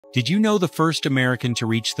Did you know the first American to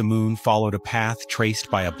reach the moon followed a path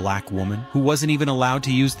traced by a black woman who wasn't even allowed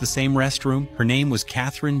to use the same restroom? Her name was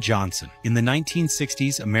Katherine Johnson. In the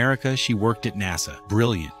 1960s, America, she worked at NASA.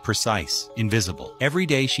 Brilliant, precise, invisible. Every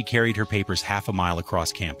day she carried her papers half a mile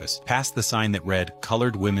across campus, past the sign that read,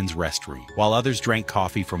 "Colored Women's Restroom." While others drank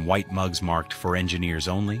coffee from white mugs marked "For Engineers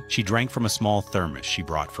Only," she drank from a small thermos she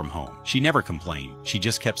brought from home. She never complained. She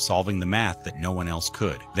just kept solving the math that no one else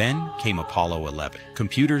could. Then came Apollo 11.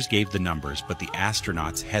 Computers gave the numbers, but the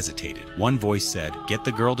astronauts hesitated. One voice said, "Get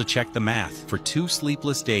the girl to check the math." For 2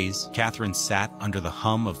 sleepless days, Katherine sat under the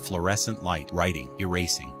hum of fluorescent light, writing,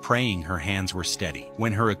 erasing, praying her hands were steady.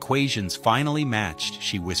 When her equations finally matched,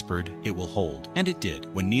 she whispered, "It will hold." And it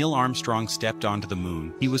did. When Neil Armstrong stepped onto the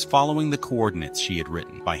moon, he was following the coordinates she had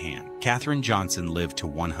written by hand. Katherine Johnson lived to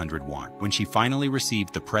 101. When she finally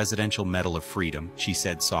received the Presidential Medal of Freedom, she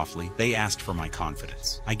said softly, "They asked for my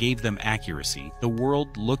confidence. I gave them accuracy. The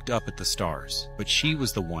world looked up at the stars, but she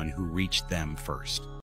was the one who reached them first."